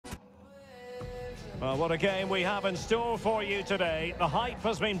Well, what a game we have in store for you today. The hype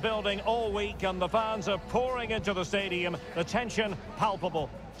has been building all week and the fans are pouring into the stadium. The tension palpable.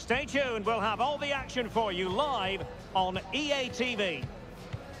 Stay tuned, we'll have all the action for you live on EA TV.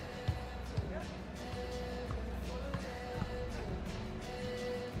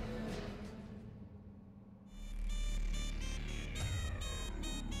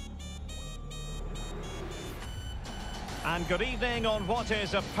 And good evening on what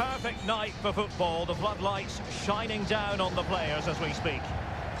is a perfect night for football. The floodlights shining down on the players as we speak.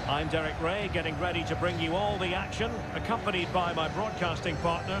 I'm Derek Ray, getting ready to bring you all the action, accompanied by my broadcasting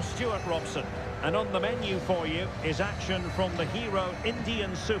partner, Stuart Robson. And on the menu for you is action from the Hero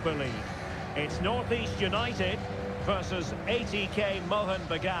Indian Super League. It's NorthEast United versus ATK Mohun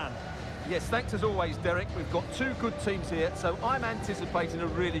Bagan. Yes, thanks as always, Derek. We've got two good teams here, so I'm anticipating a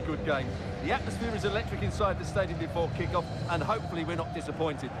really good game. The atmosphere is electric inside the stadium before kick-off, and hopefully we're not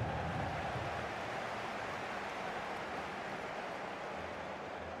disappointed.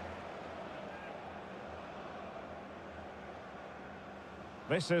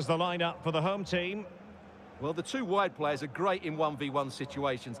 This is the lineup for the home team. Well, the two wide players are great in 1v1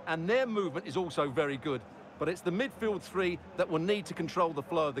 situations, and their movement is also very good. But it's the midfield three that will need to control the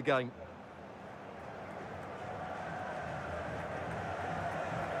flow of the game.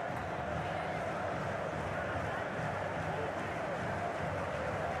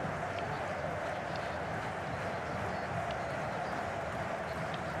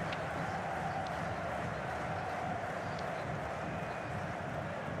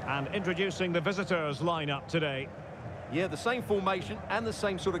 And introducing the visitors lineup today. Yeah, the same formation and the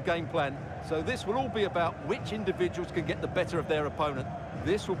same sort of game plan. So this will all be about which individuals can get the better of their opponent.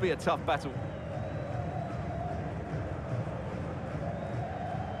 This will be a tough battle.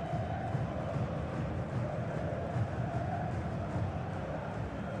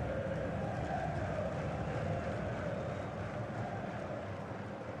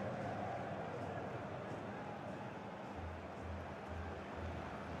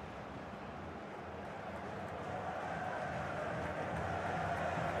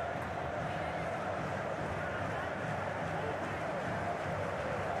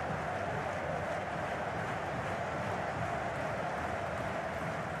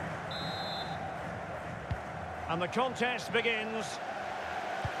 And the contest begins.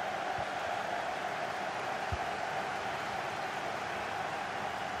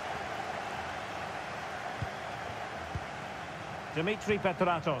 Dimitri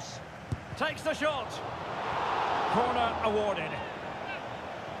Petratos takes the shot. Corner awarded.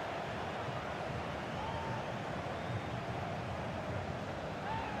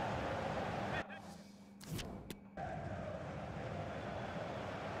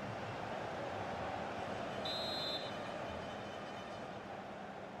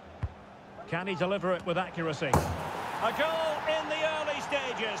 Can he deliver it with accuracy? A goal in the early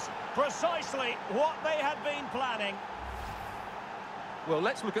stages. Precisely what they had been planning. Well,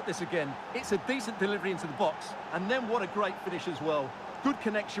 let's look at this again. It's a decent delivery into the box. And then what a great finish as well. Good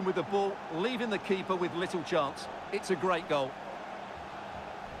connection with the ball, leaving the keeper with little chance. It's a great goal.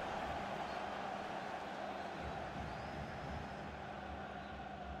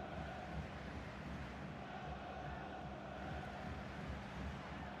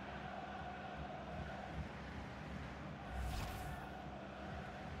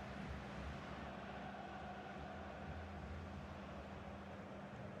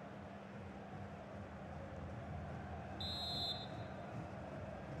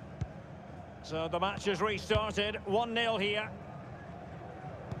 So the match has restarted, 1-0 here.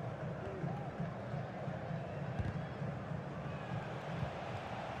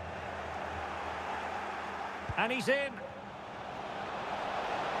 And he's in.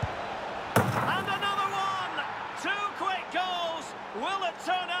 And another one! Two quick goals! Will it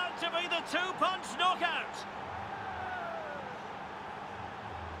turn out to be the two-punch knockout?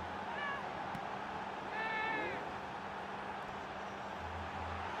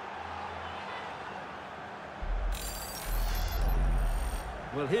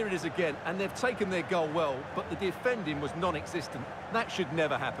 Well, here it is again, and they've taken their goal well, but the defending was non-existent. That should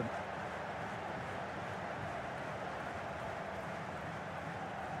never happen.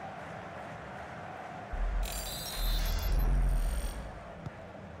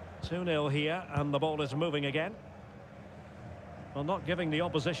 Two-0 here, and the ball is moving again. Well, not giving the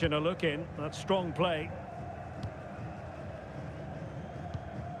opposition a look in. That's strong play.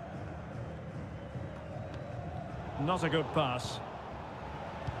 Not a good pass.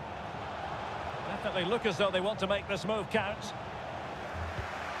 Definitely look as though they want to make this move count. Just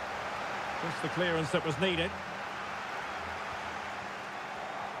the clearance that was needed.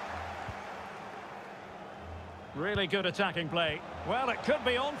 Really good attacking play. Well, it could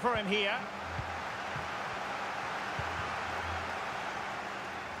be on for him here.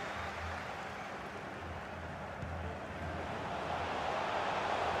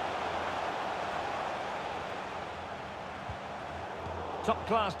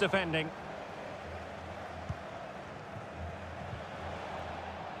 Top-class defending.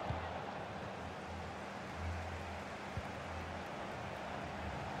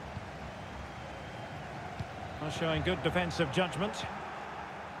 Showing good defensive judgment.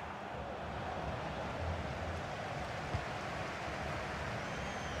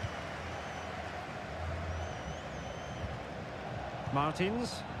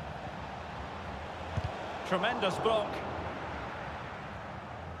 Martins. Tremendous block.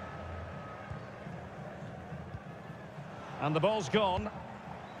 And the ball's gone.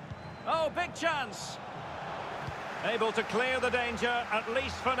 Oh, big chance. Able to clear the danger, at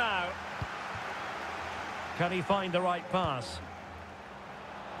least for now. Can he find the right pass?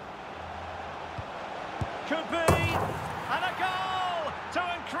 Could be! And a goal!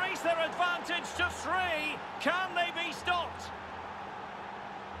 To increase their advantage to 3. Can they be stopped?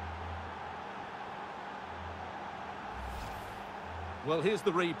 Well, here's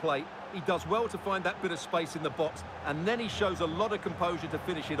the replay. He does well to find that bit of space in the box, and then he shows a lot of composure to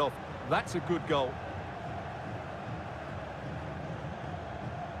finish it off. That's a good goal.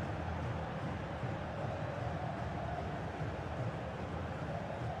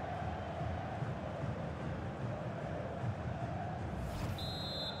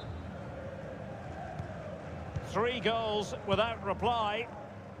 Three goals without reply.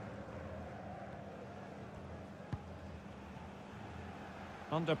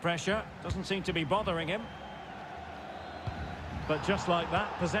 Under pressure, doesn't seem to be bothering him. But just like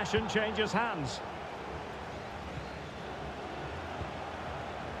that, possession changes hands.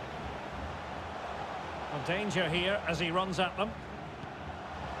 A danger here as he runs at them.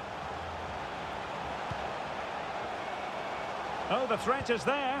 Oh, the threat is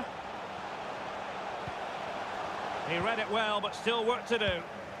there. He read it well, but still work to do.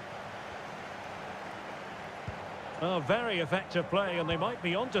 Oh, very effective play, and they might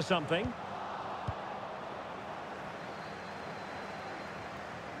be onto something.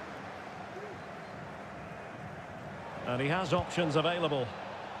 And he has options available.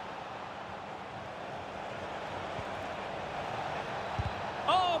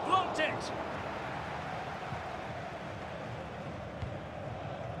 Oh, blocked it!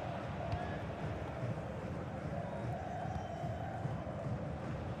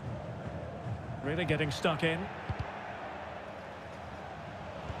 Really getting stuck in.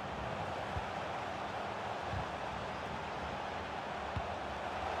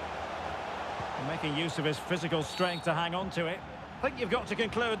 Making use of his physical strength to hang on to it. I think you've got to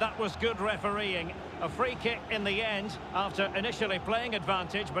conclude that was good refereeing. A free kick in the end after initially playing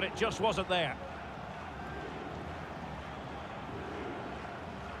advantage, but it just wasn't there.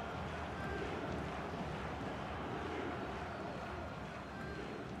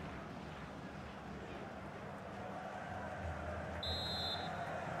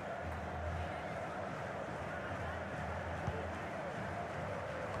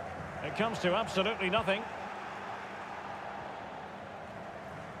 It comes to absolutely nothing.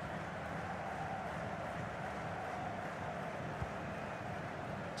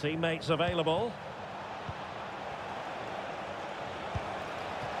 Teammates available.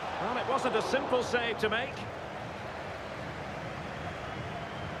 Well, it wasn't a simple save to make.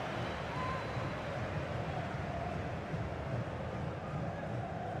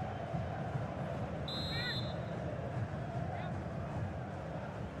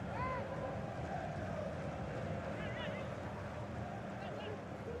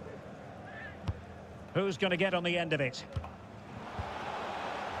 Who's going to get on the end of it?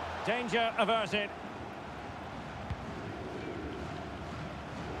 Danger averted.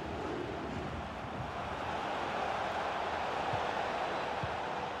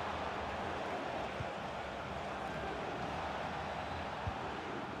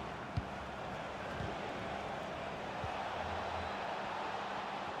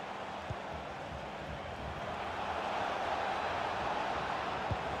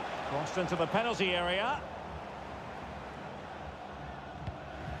 Crossed into the penalty area.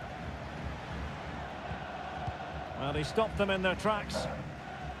 Well, he stopped them in their tracks.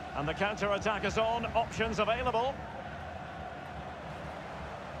 And the counter-attack is on. Options available.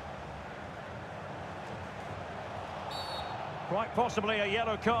 Quite possibly a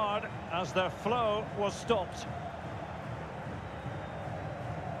yellow card as their flow was stopped.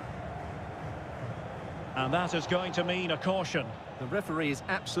 And that is going to mean a caution. The referee is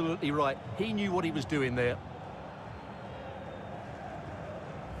absolutely right. He knew what he was doing there.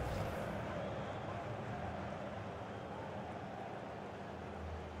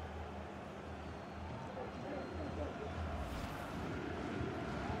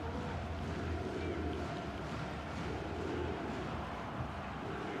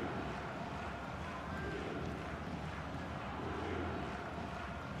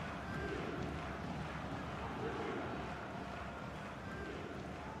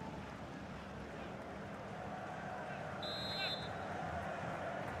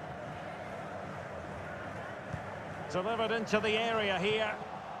 Delivered into the area here.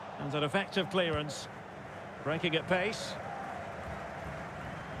 And an effective clearance. Breaking at pace.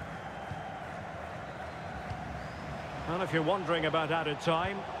 And if you're wondering about added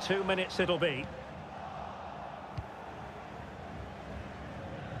time, 2 minutes it'll be.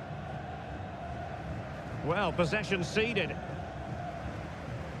 Well, possession ceded.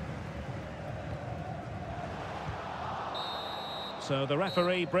 So the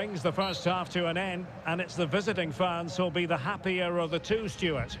referee brings the first half to an end, and it's the visiting fans who'll be the happier of the two,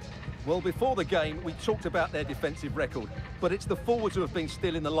 Stuart. Well, before the game, we talked about their defensive record, but it's the forwards who have been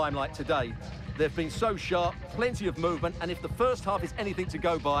still in the limelight today. They've been so sharp, plenty of movement, and if the first half is anything to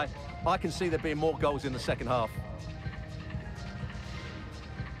go by, I can see there being more goals in the second half.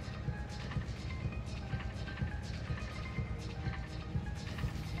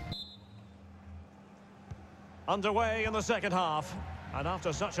 Underway in the second half, and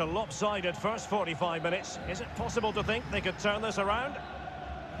after such a lopsided first 45 minutes, is it possible to think they could turn this around?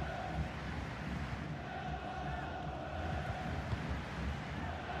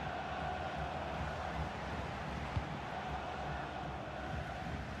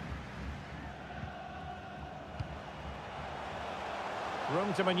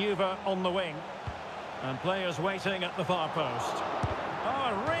 Room to manoeuvre on the wing, and players waiting at the far post.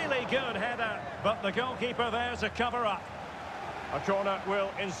 Oh, a really good header, but the goalkeeper there to cover up. A corner will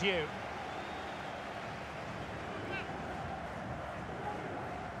ensue.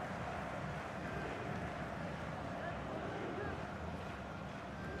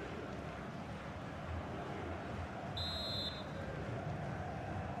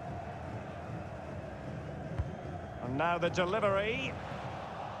 And now the delivery.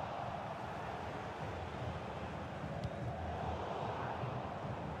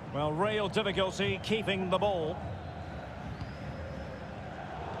 Well, real difficulty keeping the ball.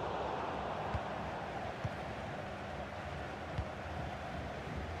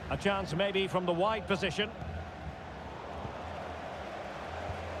 A chance maybe from the wide position.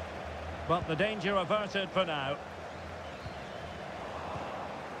 But the danger averted for now.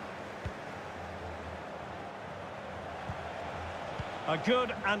 A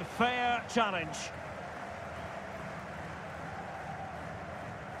good and fair challenge.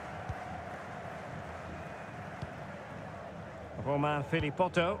 Romain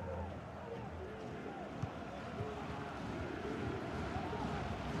Filipotto.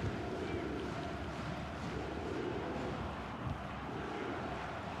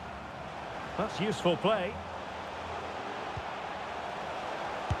 That's useful play.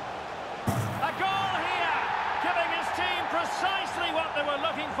 A goal here, giving his team precisely what they were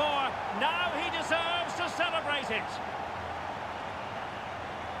looking for. Now he deserves to celebrate it.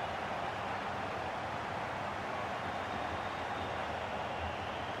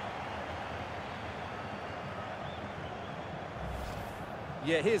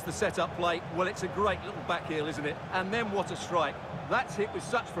 Yeah, here's the set-up play. Well, it's a great little back heel, isn't it? And then what a strike. That's hit with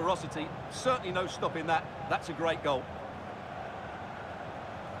such ferocity. Certainly no stopping that. That's a great goal.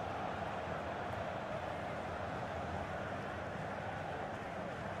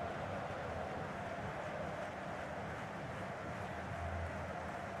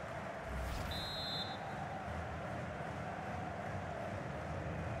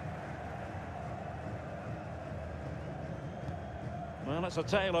 Well, it's a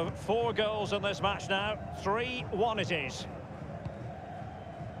tale of 4 goals in this match now. 3-1 it is.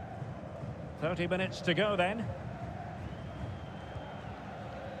 30 minutes to go then.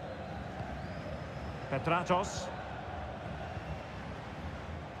 Petratos.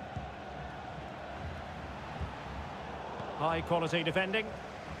 High quality defending.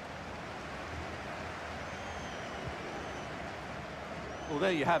 Well,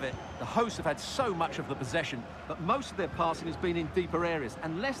 there you have it. The hosts have had so much of the possession, but most of their passing has been in deeper areas.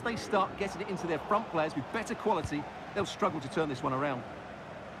 Unless they start getting it into their front players with better quality, they'll struggle to turn this one around.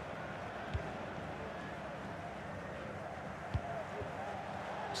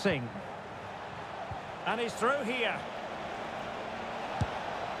 Singh. And he's through here.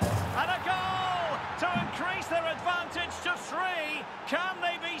 And a goal to increase their advantage to 3. Can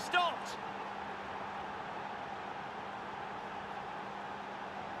they be stopped?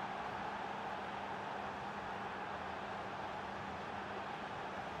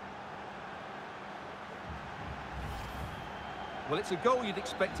 Well, it's a goal you'd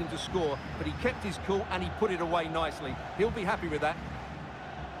expect him to score, but he kept his cool and he put it away nicely. He'll be happy with that.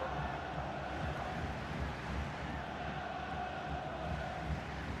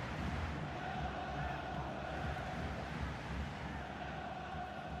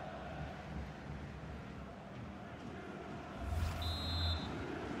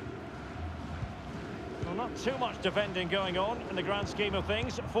 Well, not too much defending going on in the grand scheme of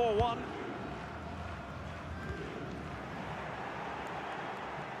things. 4-1.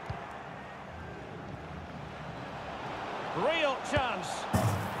 Real chance.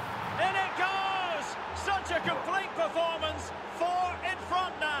 In it goes! Such a complete performance. 4 in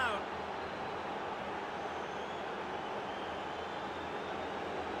front now.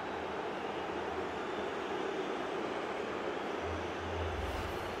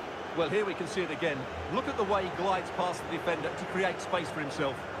 Well, here we can see it again. Look at the way he glides past the defender to create space for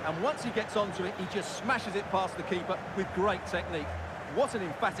himself. And once he gets onto it, he just smashes it past the keeper with great technique. What an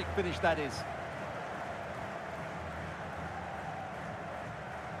emphatic finish that is.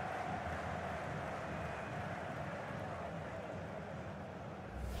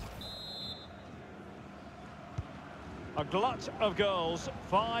 A glut of goals.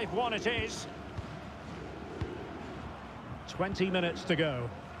 5-1 it is. 20 minutes to go.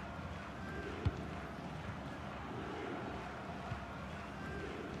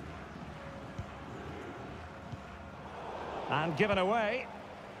 And given away.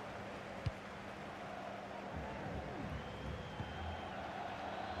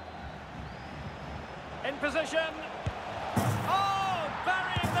 In position. Oh,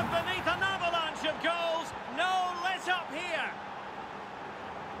 burying them beneath an avalanche of goals. No let up here.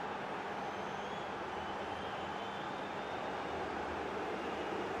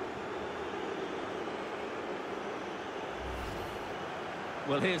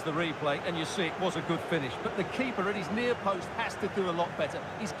 Well, here's the replay, and you see it was a good finish. But the keeper at his near post has to do a lot better.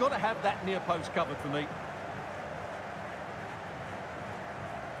 He's got to have that near post covered for me.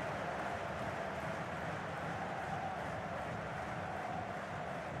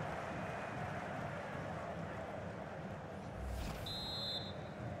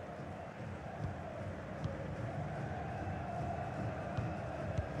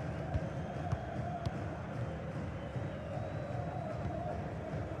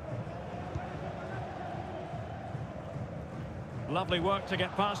 Lovely work to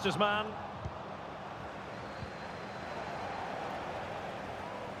get past his man.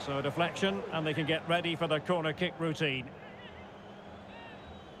 So a deflection, and they can get ready for their corner kick routine.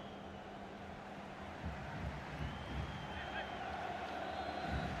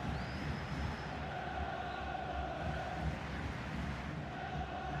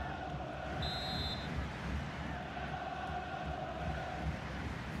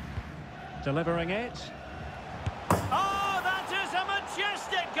 Delivering it.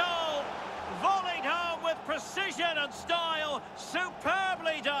 Majestic goal, volleyed home with precision and style,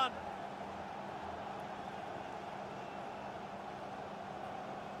 superbly done.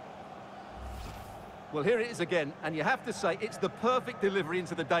 Well, here it is again, and you have to say it's the perfect delivery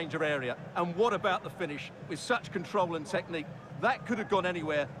into the danger area. And what about the finish? With such control and technique, that could have gone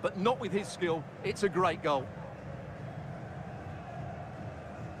anywhere, but not with his skill. It's a great goal.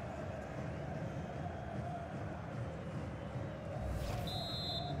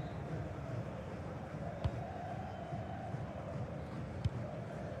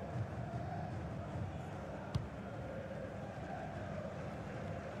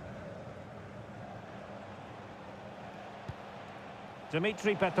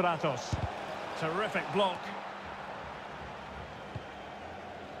 Dimitri Petratos. Terrific block.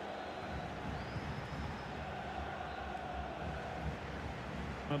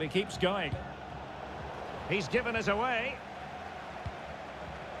 Well, he keeps going. He's given us away.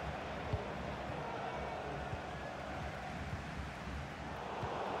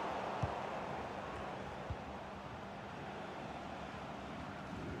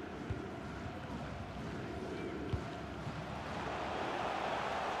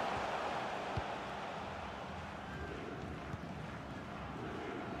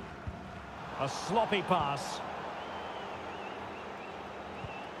 A sloppy pass.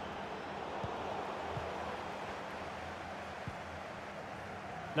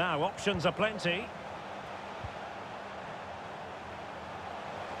 Now, options are plenty.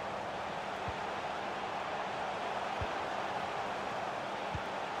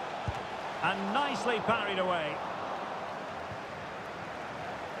 And nicely parried away.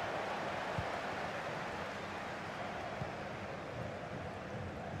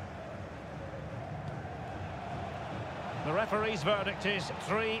 The referee's verdict is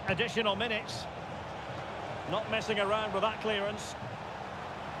 3 additional minutes. Not messing around with that clearance.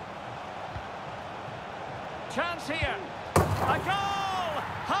 Chance here. A goal!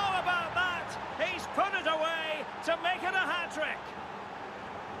 How about that? He's put it away to make it a hat-trick.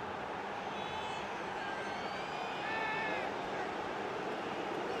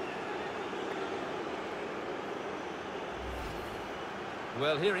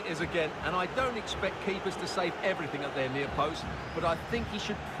 Well, here it is again, and I don't expect keepers to save everything at their near post, but I think he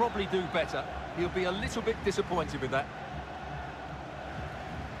should probably do better. He'll be a little bit disappointed with that.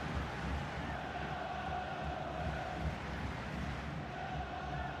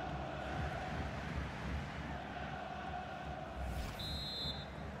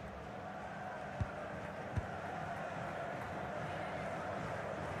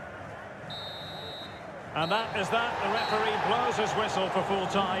 And that is that. The referee blows his whistle for full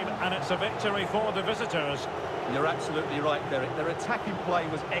time, and it's a victory for the visitors. You're absolutely right, Derek. Their attacking play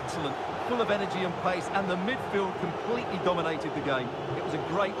was excellent, full of energy and pace, and the midfield completely dominated the game. It was a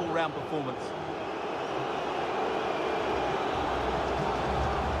great all-round performance.